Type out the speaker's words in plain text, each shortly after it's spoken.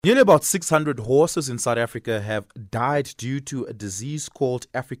Nearly about 600 horses in South Africa have died due to a disease called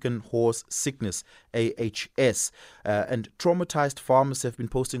African horse sickness, AHS. And traumatized farmers have been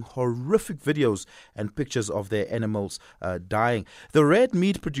posting horrific videos and pictures of their animals dying. The Red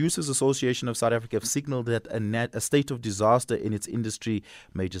Meat Producers Association of South Africa have signaled that a state of disaster in its industry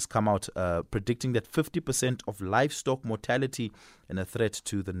may just come out, predicting that 50% of livestock mortality and a threat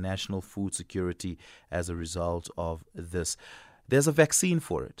to the national food security as a result of this. There's a vaccine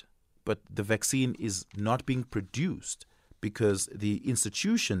for it, but the vaccine is not being produced because the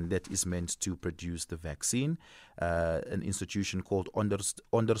institution that is meant to produce the vaccine, an institution called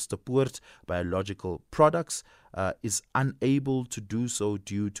Onderstepoort Biological Products, is unable to do so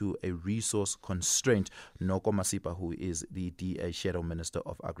due to a resource constraint. Noko Masipa, who is the DA Shadow Minister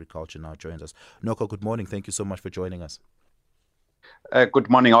of Agriculture, now joins us. Noko, good morning. Thank you so much for joining us. Good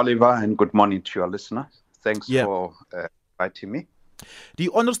morning, Oliver, and good morning to your listener. Thanks for inviting me. The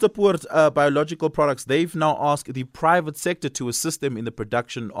Onderstepoort Biological Products, they've now asked the private sector to assist them in the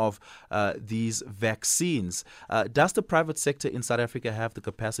production of these vaccines. Does the private sector in South Africa have the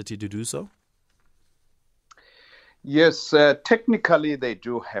capacity to do so? Yes, technically they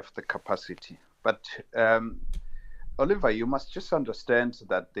do have the capacity. But Oliver, you must just understand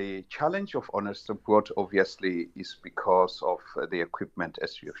that the challenge of Onderstepoort obviously is because of the equipment,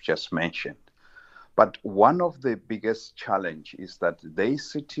 as you have just mentioned. But one of the biggest challenge is that they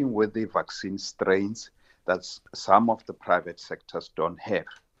sitting with the vaccine strains that some of the private sectors don't have.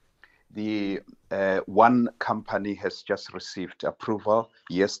 The one company has just received approval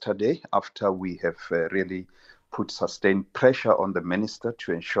yesterday after we have really put sustained pressure on the minister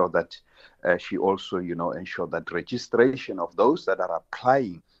to ensure that she also, ensure that registration of those that are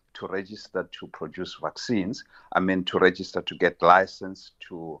applying to register to produce vaccines, to register to get licensed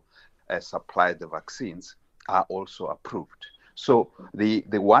to supply the vaccines, are also approved. So the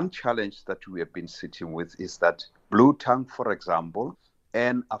one challenge that we have been sitting with is that bluetongue, for example,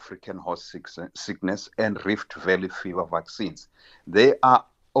 and African horse sickness and Rift Valley fever vaccines, they are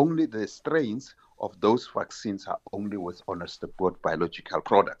only the strains of those vaccines are only with Onderstepoort Biological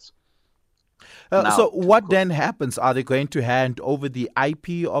Products. So what then happens? Are they going to hand over the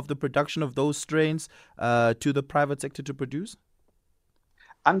IP of the production of those strains to the private sector to produce?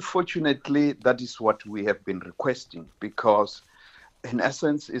 Unfortunately, that is what we have been requesting, because in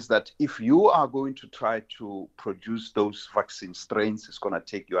essence is that if you are going to try to produce those vaccine strains, it's going to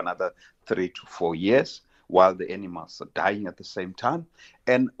take you another 3 to 4 years while the animals are dying at the same time.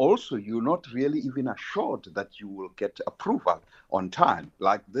 And also you're not really even assured that you will get approval on time.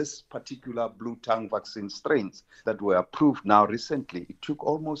 Like this particular bluetongue vaccine strains that were approved now recently, it took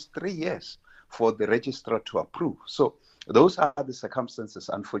almost 3 years for the registrar to approve. So those are the circumstances,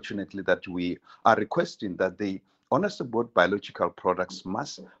 unfortunately, that we are requesting that the Onderstepoort Biological Products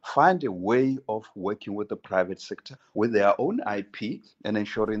must find a way of working with the private sector with their own IP and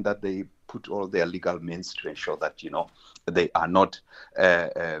ensuring that they put all their legal means to ensure that, they are not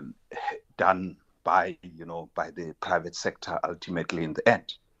done by the private sector ultimately in the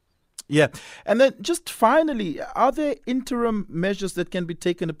end. Yeah. And then just finally, are there interim measures that can be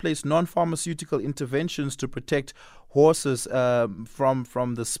taken in place, non-pharmaceutical interventions to protect horses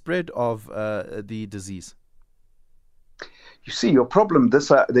from the spread of the disease? You see, your problem,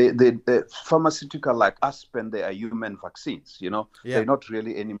 the pharmaceutical like Aspen, they are human vaccines, They're not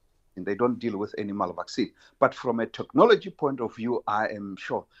really animal. They don't deal with animal vaccine. But from a technology point of view, I am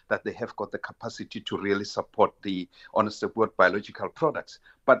sure that they have got the capacity to really support the Onderstepoort Biological Products.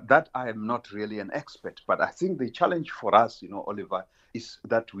 But that I am not really an expert. But I think the challenge for us, Oliver, is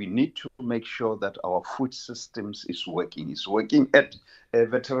that we need to make sure that our food systems is working. It's working at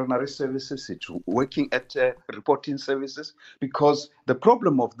veterinary services. It's working at reporting services. Because the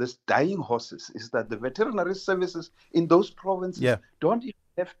problem of this dying horses is that the veterinary services in those provinces don't even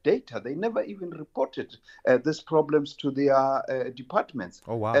have data. They never even reported these problems to their departments.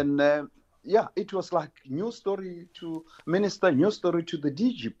 Oh, wow. And it was like news story to minister, news story to the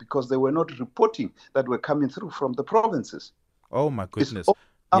DG, because they were not reporting that were coming through from the provinces. Oh, my goodness.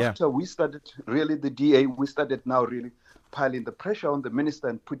 After we started, really, the DA, we started now really piling the pressure on the minister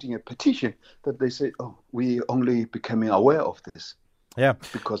and putting a petition that they say, we only becoming aware of this. Yeah.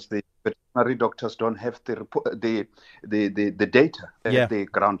 Because the veterinary doctors don't have the data at the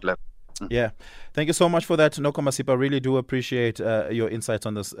ground level. Yeah. Thank you so much for that, Noko Masipa. Really do appreciate your insights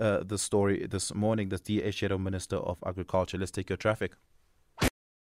on this story this morning, the DA Shadow Minister of Agriculture. Let's take your traffic.